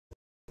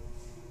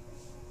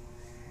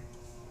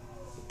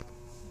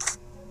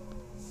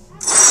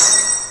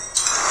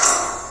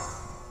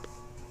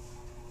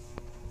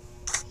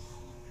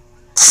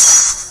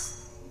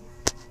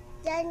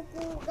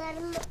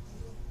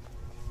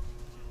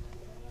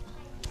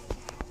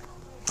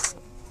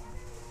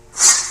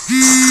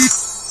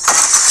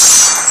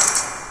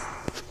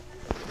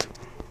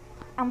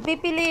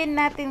pipiliin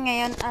natin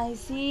ngayon ay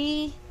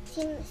si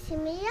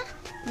Mia?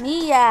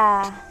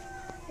 Mia.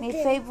 May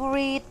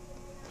favorite.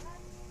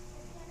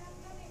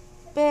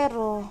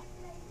 Pero,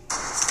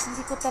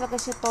 hindi ko talaga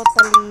siya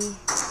totally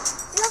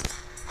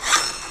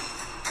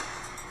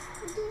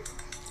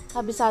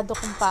kabisado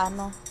kung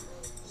paano.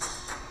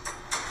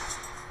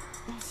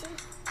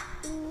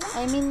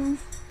 I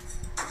mean,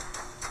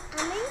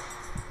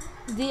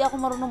 hindi ako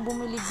marunong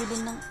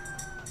bumili-bili ng...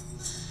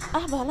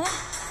 bahala.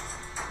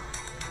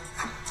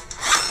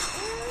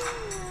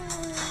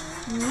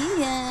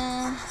 Mia.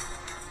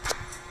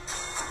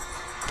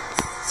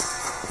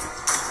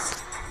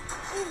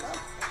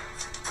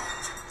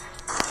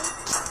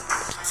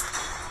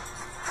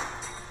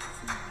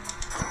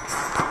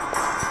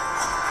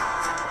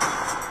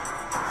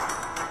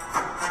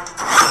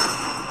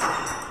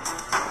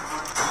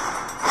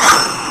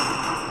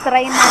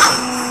 Try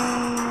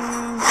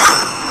natin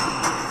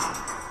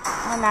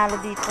manalo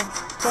dito.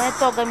 So,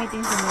 ito gamitin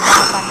si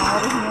Mia.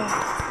 Panoorin nyo.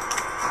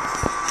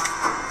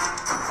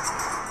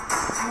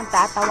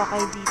 Magtatawa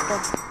kayo dito.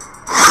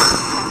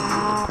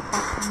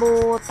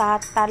 Tatakbo,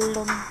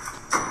 tatalon.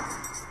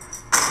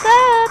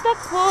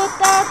 Tatakbo,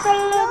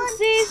 tatalon.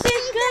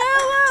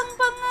 Sisigaw ang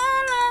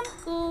pangalan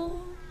ko.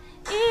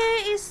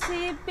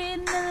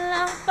 Iisipin na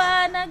lang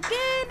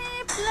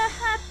panaginip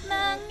lahat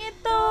ng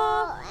ito.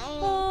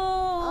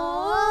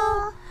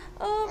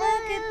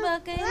 Bakit ba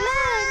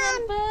kailangan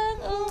bang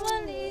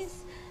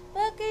umalis?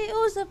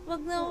 Pakiusap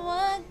pag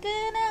nawag ka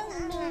nang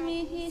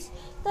lumihis.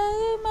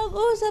 Tayo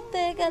mag-usap,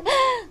 teka.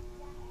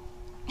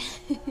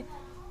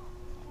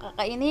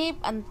 Kakainip,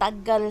 ang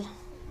tagal.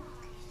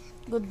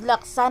 Good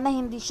luck, sana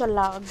hindi siya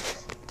lag.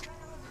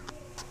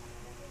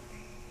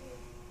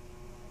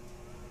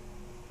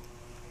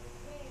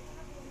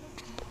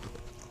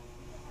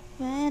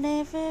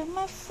 Whenever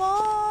my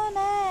phone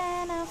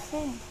and I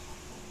feel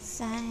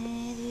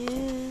inside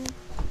you.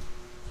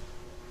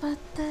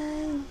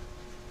 Patay.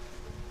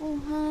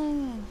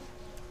 Uhay.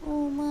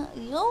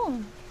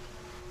 Yun.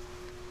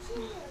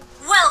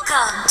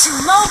 Welcome to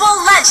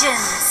Mobile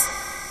Legends!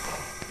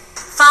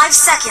 5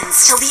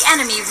 seconds till the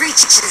enemy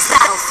reaches the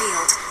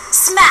battlefield.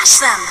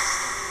 Smash them!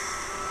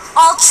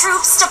 All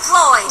troops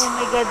deployed! Oh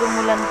my God,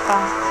 umulan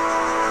pa.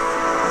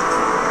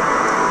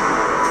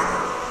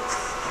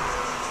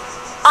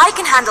 I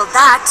can handle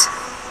that.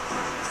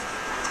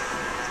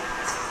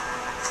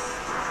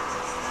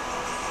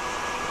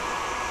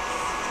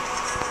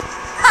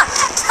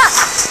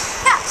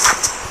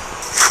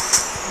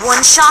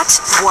 One shot,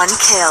 one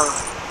kill.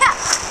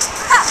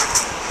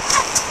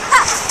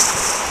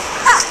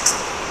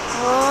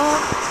 Oh.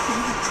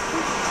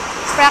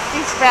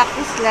 Practice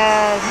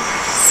lang.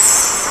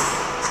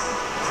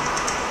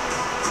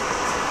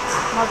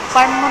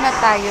 Mag-farm muna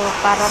tayo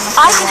para masaya.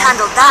 I can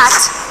handle that.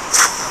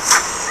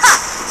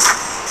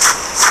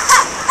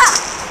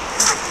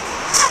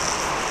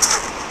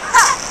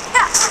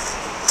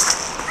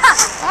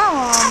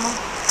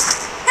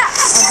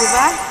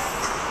 Diba?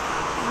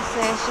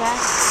 Masaya siya.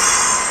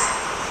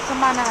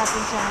 Sama na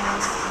natin siya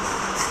ngayon.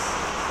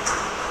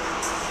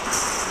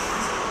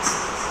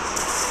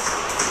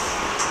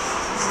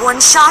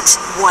 One shot,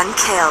 one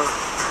kill.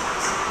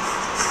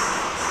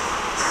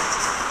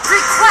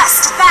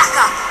 Request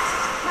backup.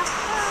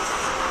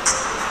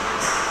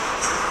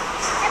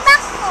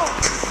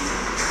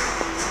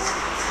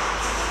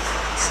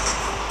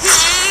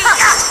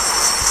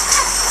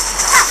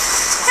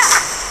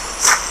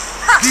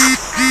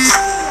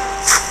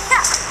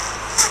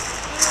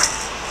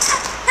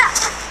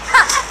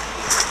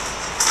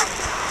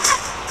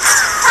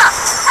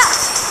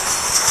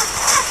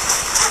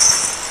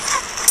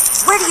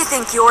 Where do you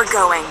think you're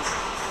going?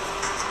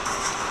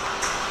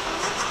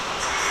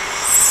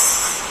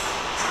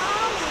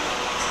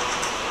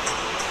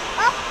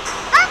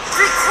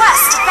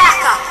 Request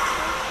backup!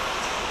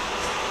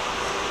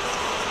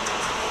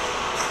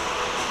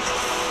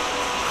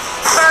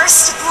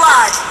 First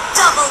blood,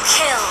 double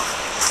kill.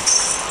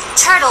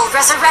 Turtle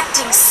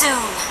resurrecting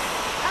soon.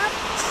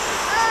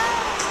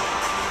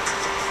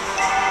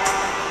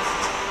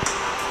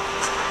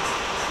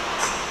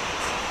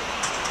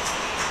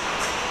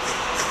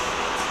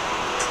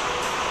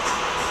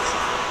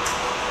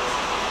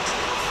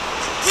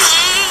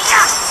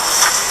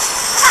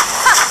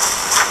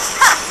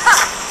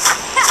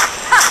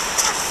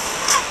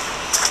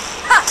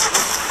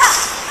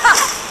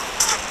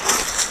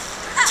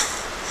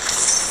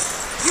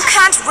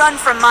 Run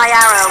from my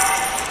arrow.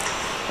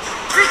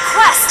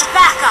 Request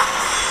backup.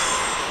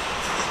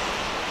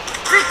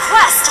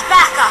 Request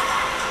backup.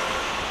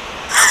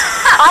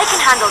 I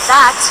can handle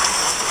that.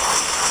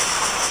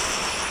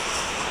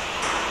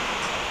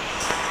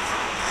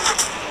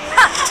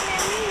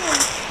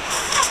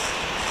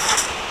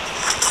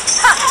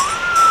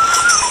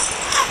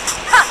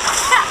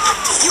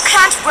 You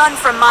can't run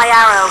from my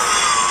arrow.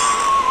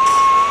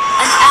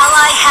 An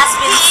ally has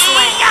been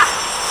slain.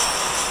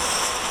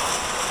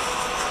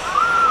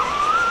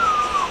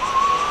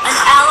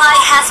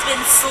 Has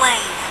been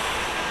slain.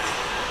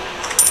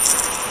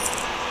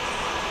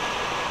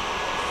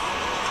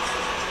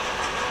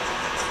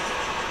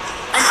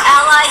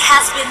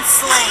 has been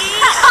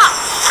slain.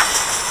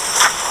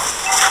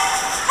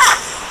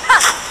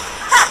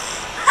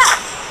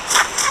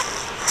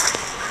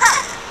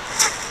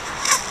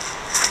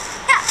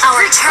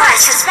 Our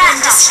turret has been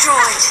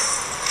destroyed.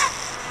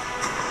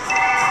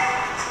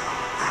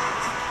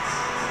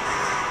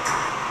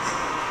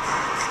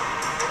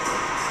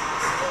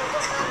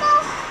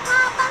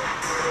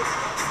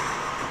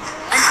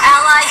 An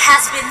ally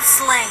has been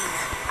slain.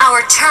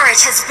 Our turret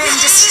has been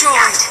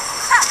destroyed.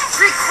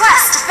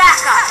 Request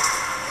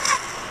backup.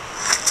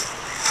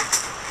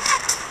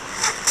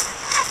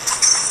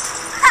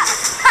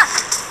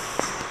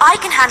 I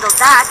can handle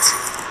that.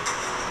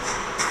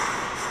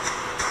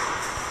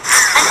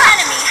 An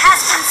enemy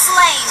has been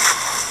slain.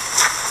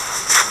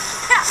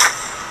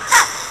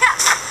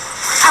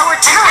 Our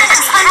turret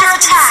is under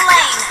attack.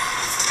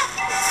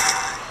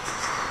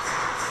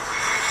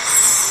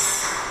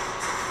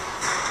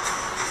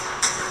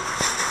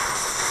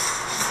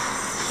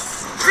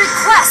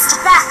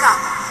 Request backup.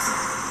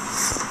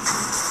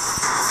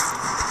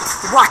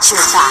 Watch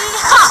your back.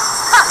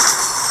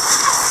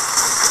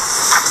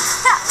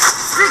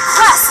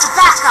 Request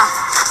backup.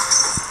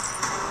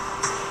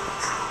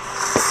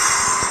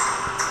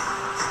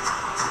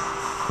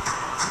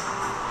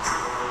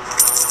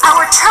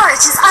 Our turret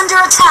is under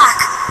attack.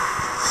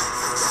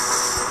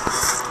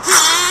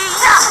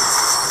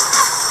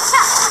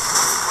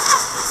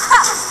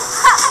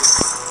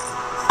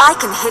 I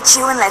can hit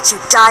you and let you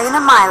die in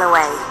a mile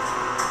away.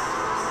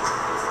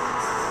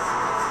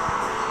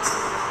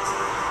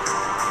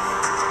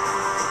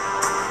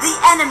 The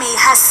enemy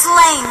has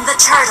slain the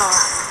turtle.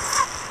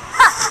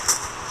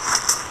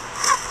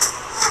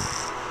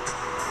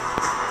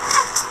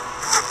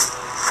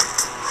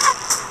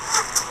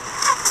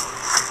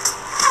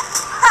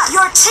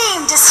 Your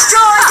team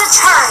destroyed the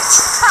turret.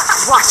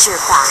 Watch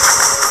your back.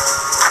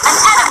 An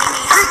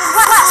enemy has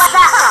requested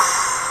backup.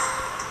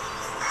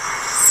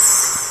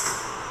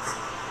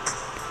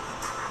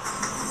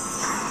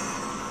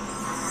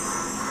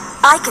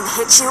 I can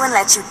hit you and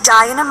let you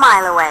die in a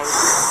mile away.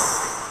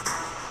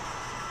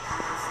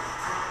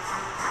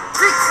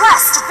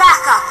 Request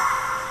backup.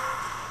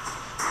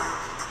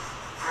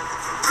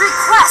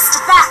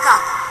 Request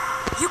backup.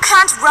 You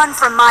can't run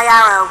from my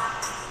arrow.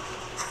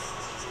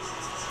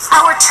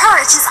 Our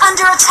turret is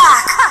under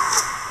attack.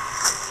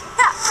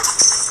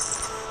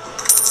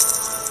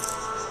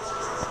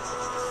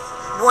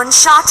 One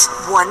shot,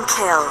 one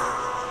kill.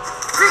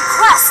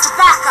 Request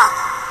backup.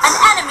 An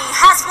enemy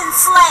has been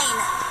slain.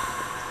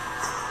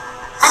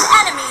 An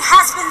enemy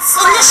has been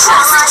slain.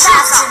 Ally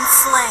has been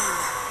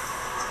slain.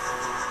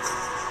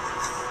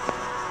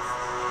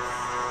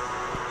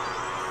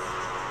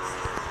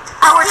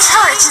 Our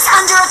turret is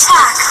under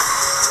attack.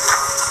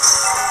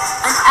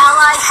 An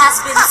ally has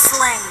been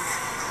slain.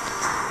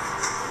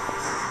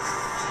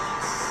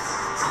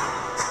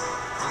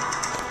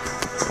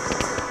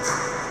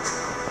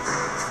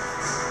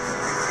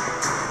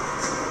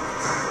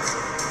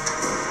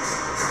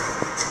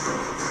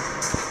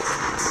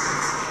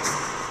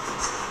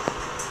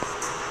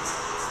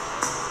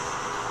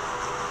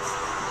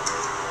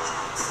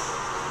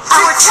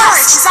 Our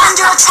turret is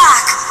under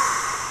attack.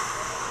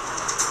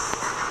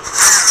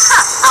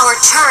 Our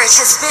turret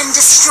has been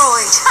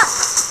destroyed.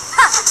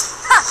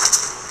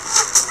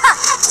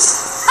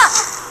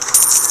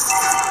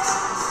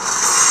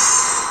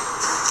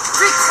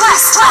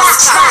 Request our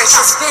turret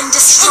has been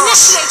destroyed.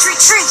 Initiate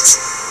retreat.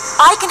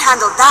 I can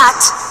handle that.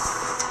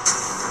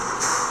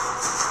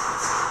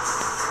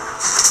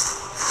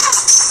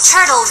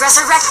 Turtle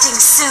resurrecting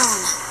soon.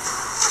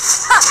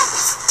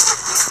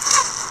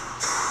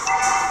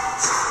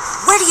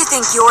 Where do you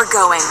think you're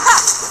going?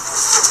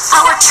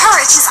 Our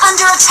turret is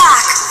under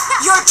attack.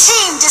 Your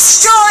team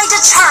destroyed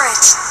a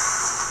turret.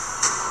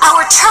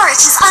 Our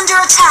turret is under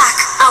attack.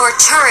 Our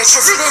turret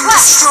has been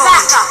destroyed.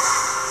 Backup.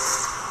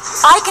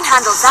 I can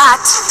handle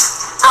that.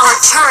 Our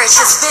turret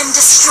has been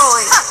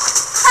destroyed.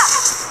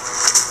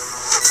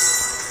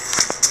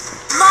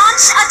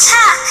 Launch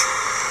attack.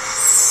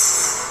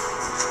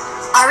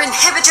 Our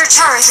inhibitor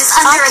turret is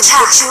under attack. I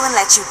can hit you and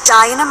let you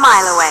die in a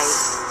mile away.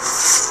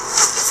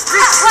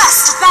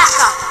 Request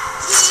backup.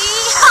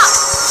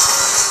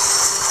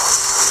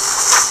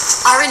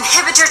 Our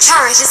inhibitor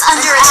turret is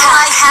under attack. An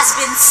ally has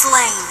been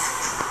slain.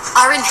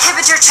 Our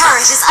inhibitor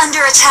turret is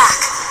under attack.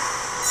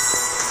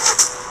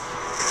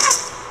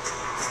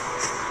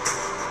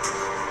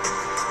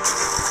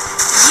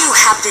 You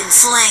have been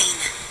slain.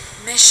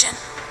 Mission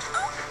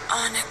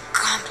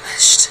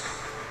unaccomplished.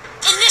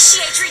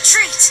 Initiate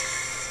retreat.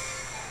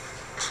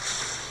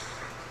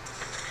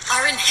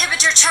 Our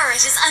inhibitor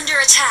turret is under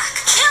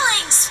attack.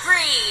 Killing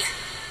spree!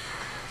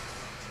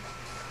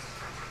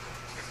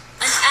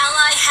 An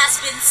ally has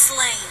been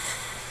slain.